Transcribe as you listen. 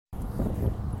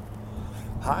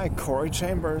Hi, Corey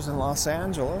Chambers in Los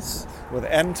Angeles with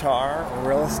NTAR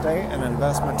Real Estate and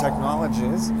Investment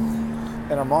Technologies.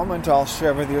 In a moment, I'll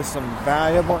share with you some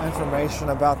valuable information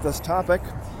about this topic.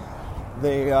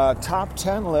 The top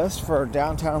 10 list for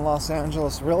downtown Los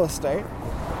Angeles real estate.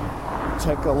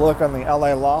 Take a look on the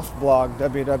LA Loft blog,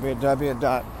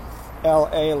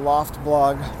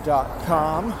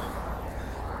 www.laloftblog.com.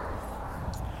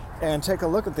 And take a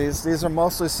look at these. These are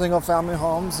mostly single-family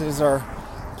homes. These are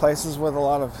places with a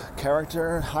lot of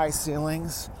character, high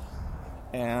ceilings,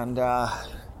 and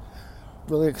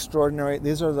really extraordinary.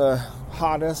 These are the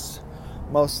hottest,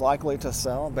 most likely to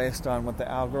sell based on what the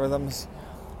algorithms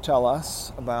tell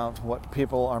us about what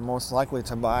people are most likely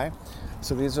to buy.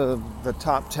 So these are the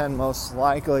top 10 most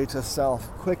likely to sell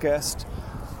quickest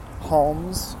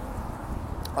homes,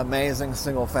 amazing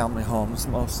single-family homes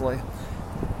mostly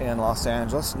in Los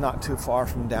Angeles, not too far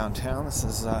from downtown. This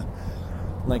is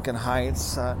Lincoln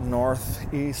Heights,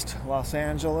 northeast Los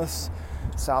Angeles,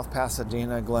 South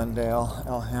Pasadena, Glendale,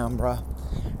 Alhambra,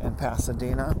 and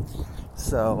Pasadena.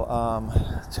 So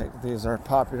these are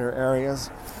popular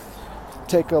areas.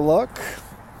 Take a look,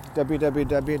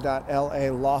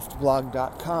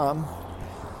 www.laloftblog.com.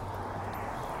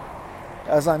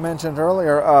 As I mentioned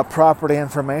earlier, a property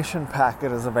information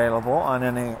packet is available on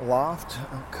any loft,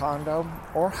 condo,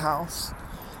 or house,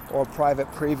 or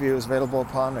private previews available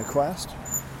upon request.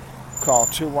 Call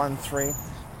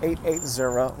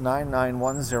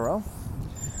 213-880-9910.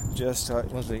 Just,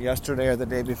 was it yesterday or the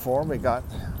day before, we got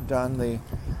done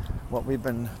what we've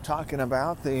been talking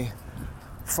about, the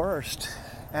first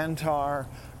NTAR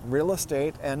Real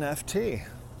Estate NFT.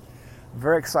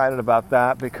 Very excited about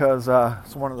that because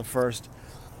it's one of the first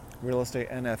real estate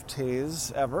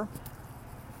NFTs ever.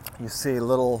 You see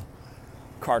little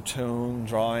cartoon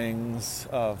drawings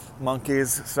of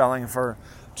monkeys selling for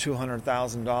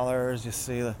 $200,000. You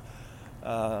see the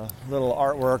little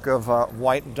artwork of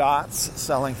white dots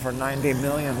selling for $90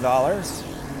 million.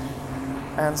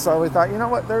 And so we thought, you know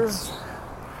what,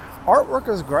 artwork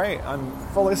is great. I'm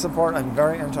fully support. I'm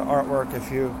very into artwork.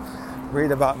 If you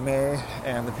read about me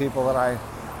and the people that I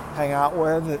hang out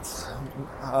with, it's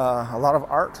a lot of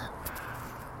art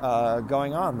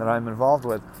going on that I'm involved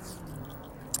with.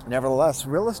 Nevertheless,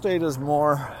 real estate is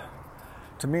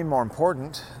to me, more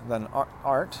important than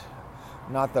art.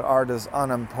 Not that art is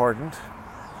unimportant,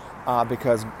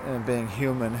 because being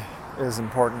human is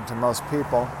important to most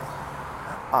people.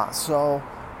 So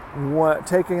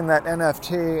taking that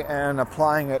NFT and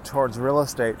applying it towards real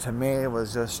estate, to me,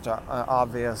 was just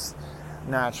obvious,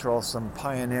 natural, some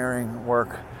pioneering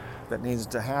work that needs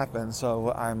to happen.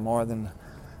 So I'm more than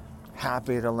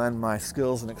happy to lend my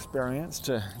skills and experience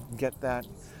to get that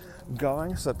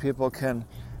going so people can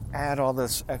add all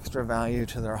this extra value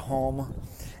to their home,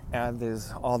 add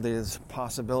all these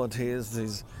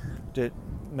possibilities,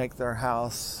 make their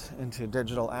house into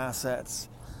digital assets,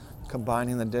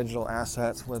 combining the digital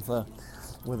assets with the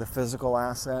physical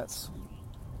assets,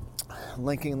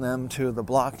 linking them to the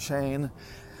blockchain,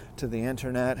 to the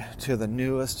internet, to the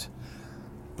newest,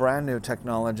 brand new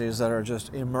technologies that are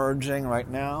just emerging right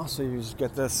now. So you just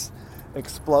get this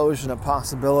explosion of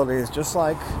possibilities, just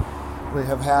like we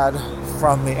have had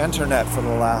from the internet for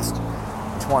the last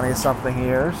 20-something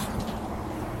years.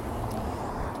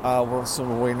 So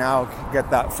we now get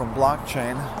that from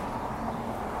blockchain.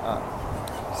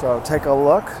 So take a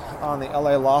look on the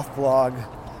LA Loft blog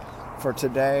for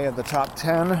today at the top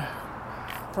 10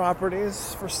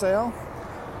 properties for sale.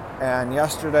 And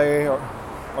yesterday or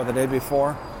the day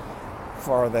before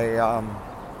for the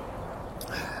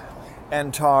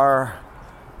NTAR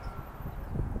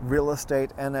Real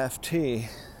Estate NFT,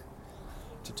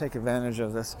 to take advantage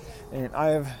of this. And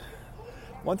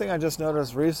one thing I just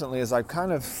noticed recently is I've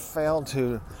kind of failed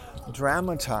to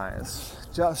dramatize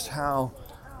just how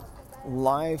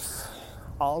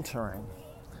life-altering,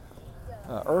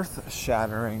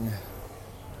 earth-shattering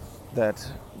that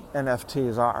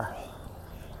NFTs are.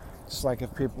 Just like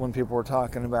when people were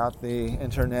talking about the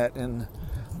internet in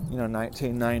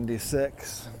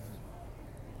 1996,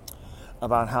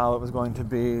 about how it was going to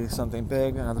be something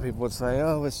big, and other people would say,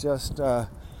 oh, it's just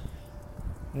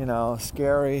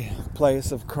scary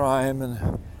place of crime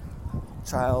and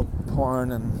child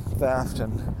porn and theft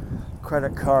and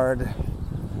credit card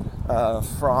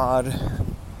fraud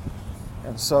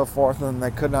and so forth, and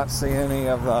they could not see any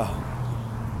of the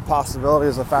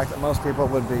possibilities, the fact that most people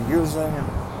would be using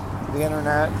the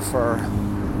internet for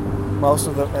most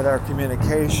of their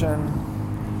communication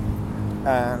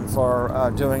and for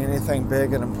doing anything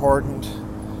big and important.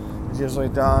 It's usually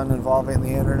done involving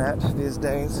the internet these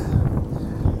days.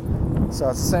 So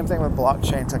it's the same thing with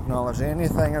blockchain technology.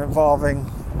 Anything involving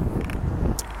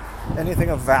anything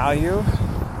of value,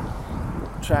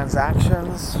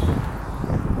 transactions,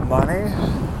 money,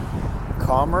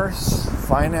 commerce,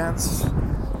 finance,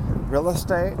 real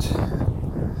estate,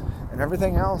 and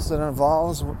everything else that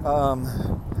involves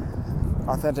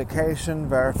authentication,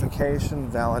 verification,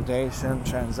 validation,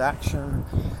 transaction,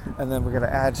 and then we're going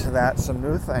to add to that some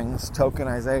new things: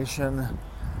 tokenization,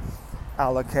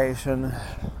 allocation,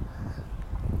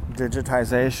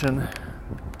 digitization.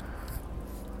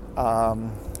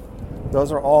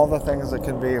 Those are all the things that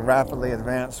can be rapidly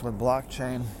advanced with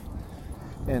blockchain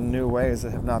in new ways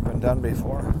that have not been done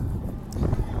before.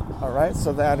 All right,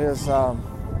 so that is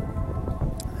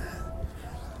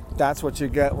that's what you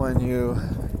get when you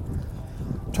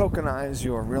tokenize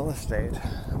your real estate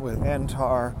with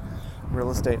NTAR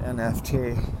Real Estate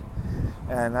NFT,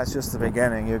 and that's just the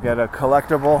beginning. You get a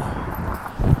collectible,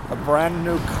 a brand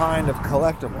new kind of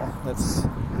collectible that's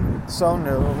so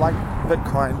new, like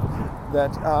Bitcoin,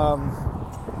 that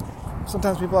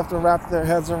sometimes people have to wrap their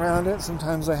heads around it.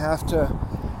 Sometimes they have to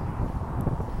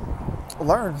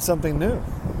learn something new.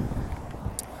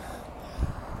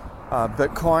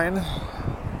 Bitcoin,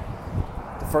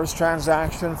 the first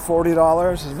transaction,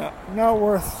 $40, is now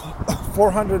worth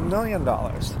 $400 million.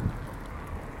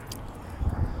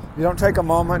 You don't take a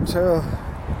moment to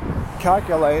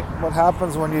calculate what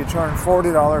happens when you turn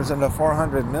 $40 into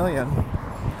 $400 million.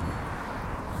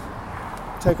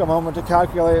 Take a moment to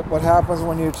calculate what happens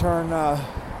when you turn a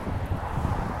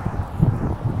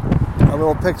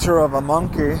little picture of a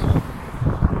monkey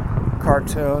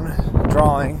cartoon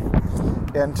drawing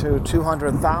into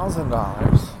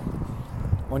 $200,000.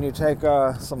 When you take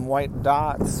some white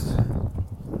dots,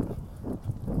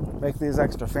 make these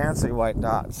extra fancy white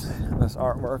dots in this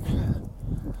artwork,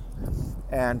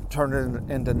 and turn it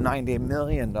into $90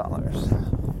 million.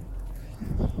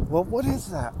 Well, what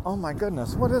is that? Oh my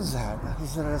goodness, what is that?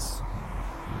 Is it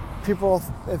people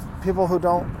who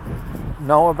don't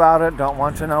know about it, don't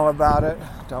want to know about it,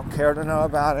 don't care to know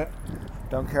about it,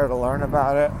 don't care to learn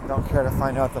about it, don't care to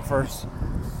find out the first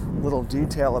little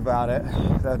detail about it.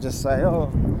 They'll just say, oh,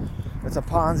 it's a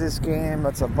Ponzi scheme,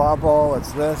 it's a bubble,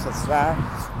 it's this, it's that.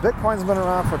 Bitcoin's been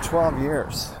around for 12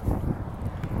 years.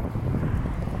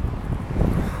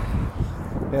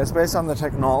 It's based on the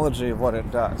technology of what it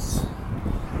does.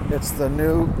 It's the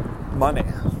new money.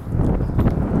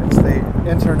 It's the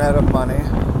internet of money.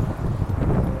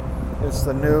 It's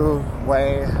the new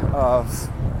way of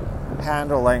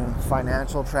handling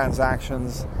financial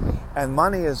transactions. And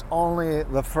money is only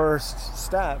the first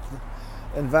step.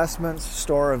 Investments,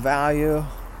 store of value.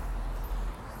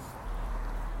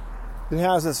 It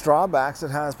has its drawbacks.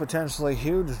 It has potentially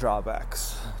huge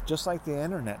drawbacks, just like the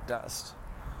internet does.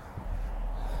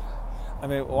 I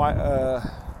mean, why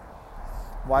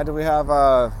do we have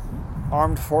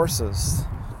armed forces?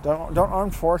 Don't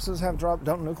armed forces have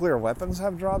don't nuclear weapons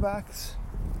have drawbacks?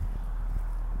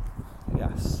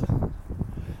 Yes,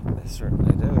 they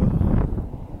certainly do.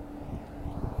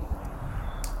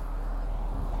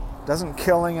 Doesn't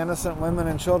killing innocent women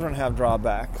and children have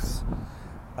drawbacks?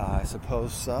 I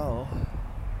suppose so.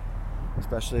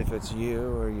 Especially if it's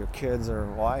you or your kids or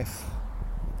wife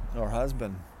or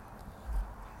husband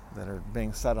that are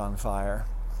being set on fire.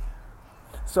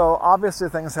 So obviously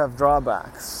things have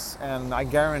drawbacks, and I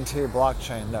guarantee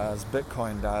blockchain does,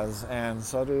 Bitcoin does, and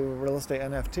so do real estate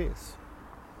NFTs.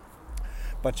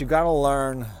 But you got to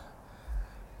learn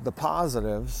the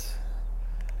positives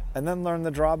and then learn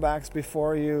the drawbacks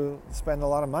before you spend a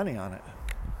lot of money on it.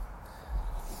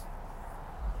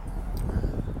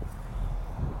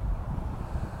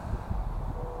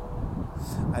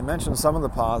 I mentioned some of the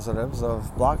positives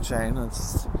of blockchain.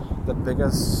 It's the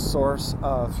biggest source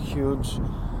of huge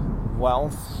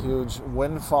wealth, huge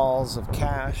windfalls of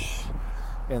cash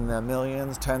in the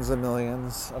millions, tens of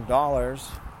millions of dollars.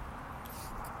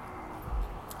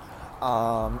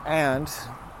 And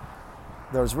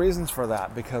there's reasons for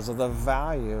that because of the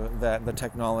value that the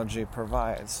technology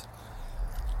provides.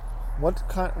 What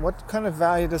kind of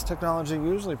value does technology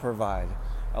usually provide?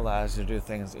 Allows you to do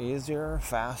things easier,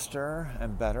 faster,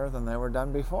 and better than they were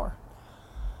done before.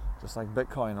 Just like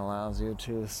Bitcoin allows you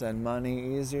to send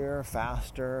money easier,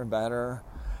 faster, better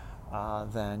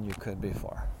than you could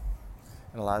before.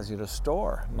 It allows you to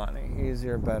store money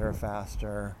easier, better,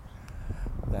 faster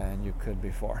than you could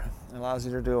before. It allows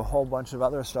you to do a whole bunch of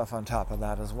other stuff on top of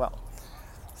that as well.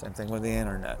 Same thing with the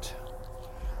internet.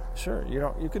 Sure,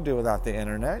 you could do without the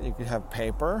internet. You could have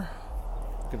paper.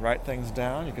 You could write things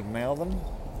down. You could mail them.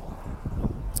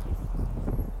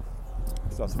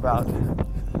 So it's about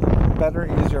better,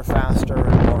 easier, faster,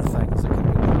 and more things that can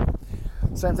be done.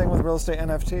 Same thing with real estate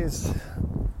NFTs.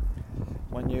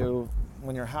 When you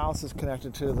when your house is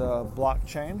connected to the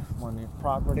blockchain, when your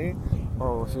property,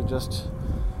 or if you just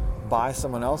buy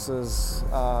someone else's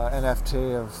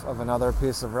NFT of another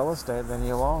piece of real estate, then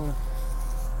you own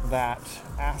that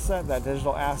asset, that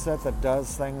digital asset that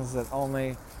does things that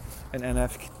only an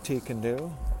NFT can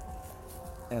do,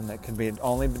 and that can be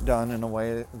only done in a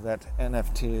way that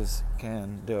NFTs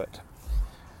can do it.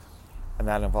 And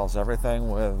that involves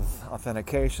everything with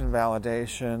authentication,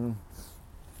 validation,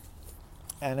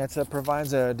 and it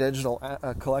provides a digital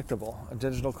collectible.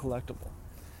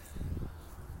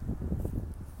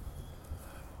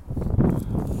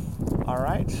 All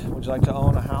right, would you like to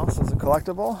own a house as a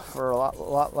collectible for a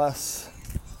lot less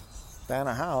than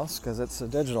a house, because it's a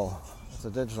digital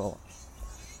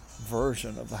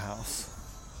version of the house.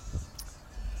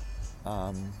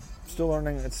 Still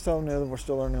learning. It's still new. We're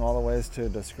still learning all the ways to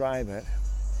describe it.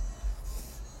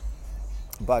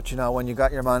 But when you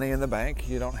got your money in the bank,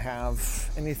 you don't have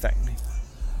anything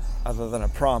other than a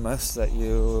promise that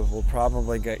you will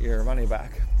probably get your money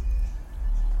back.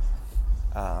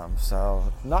 So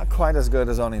not quite as good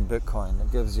as owning Bitcoin.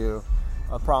 It gives you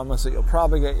a promise that you'll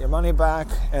probably get your money back,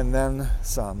 and then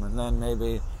some, and then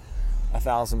maybe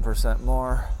 1,000%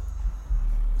 more,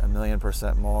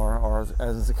 1,000,000% more, or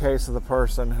as the case of the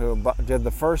person who did the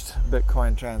first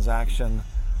Bitcoin transaction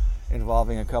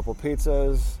involving a couple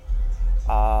pizzas,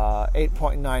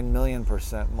 8.9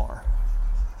 million% more.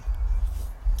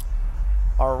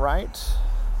 All right,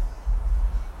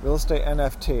 real estate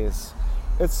NFTs.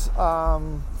 It's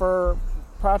for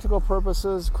practical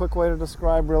purposes, quick way to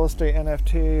describe real estate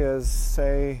NFT is,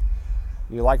 say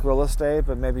you like real estate,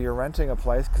 but maybe you're renting a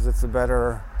place because it's a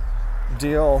better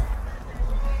deal.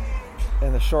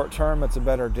 In the short term, it's a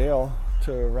better deal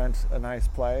to rent a nice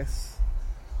place.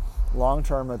 Long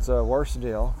term, it's a worse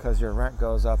deal because your rent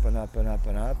goes up and up and up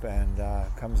and up, and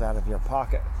comes out of your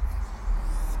pocket.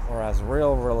 Whereas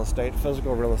real estate,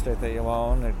 physical real estate that you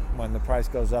own, when the price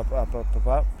goes up,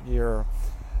 your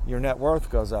net worth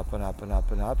goes up and up and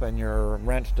up and up, and your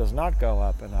rent does not go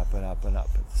up and up and up and up.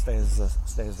 It stays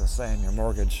the same. Your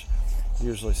mortgage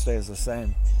usually stays the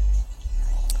same.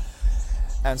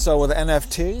 And so with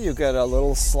NFT, you get a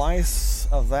little slice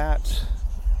of that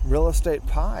real estate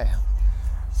pie.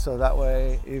 So that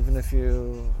way, even if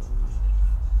you,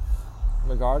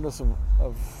 regardless of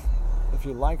if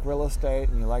you like real estate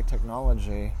and you like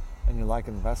technology and you like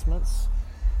investments,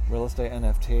 real estate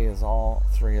NFT is all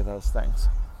three of those things.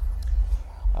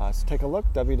 So take a look,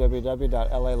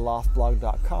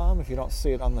 www.laloftblog.com. If you don't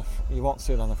see it you won't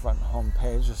see it on the front home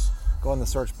page. Just go in the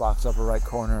search box upper right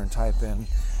corner and type in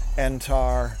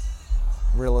NTAR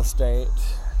Real Estate,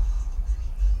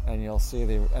 and you'll see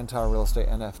the NTAR Real Estate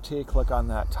NFT. Click on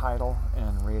that title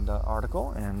and read the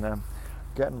article, and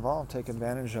get involved. Take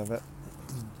advantage of it.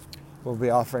 We'll be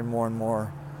offering more and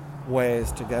more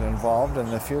ways to get involved in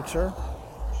the future.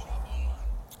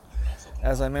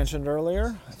 As I mentioned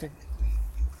earlier, I think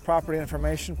property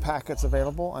information packets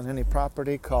available on any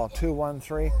property. Call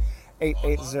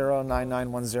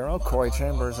 213-880-9910. Corey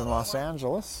Chambers in Los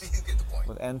Angeles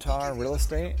with NTAR Real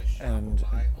Estate and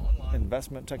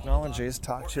Investment Technologies.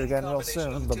 Talk to you again real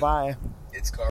soon. Bye-bye.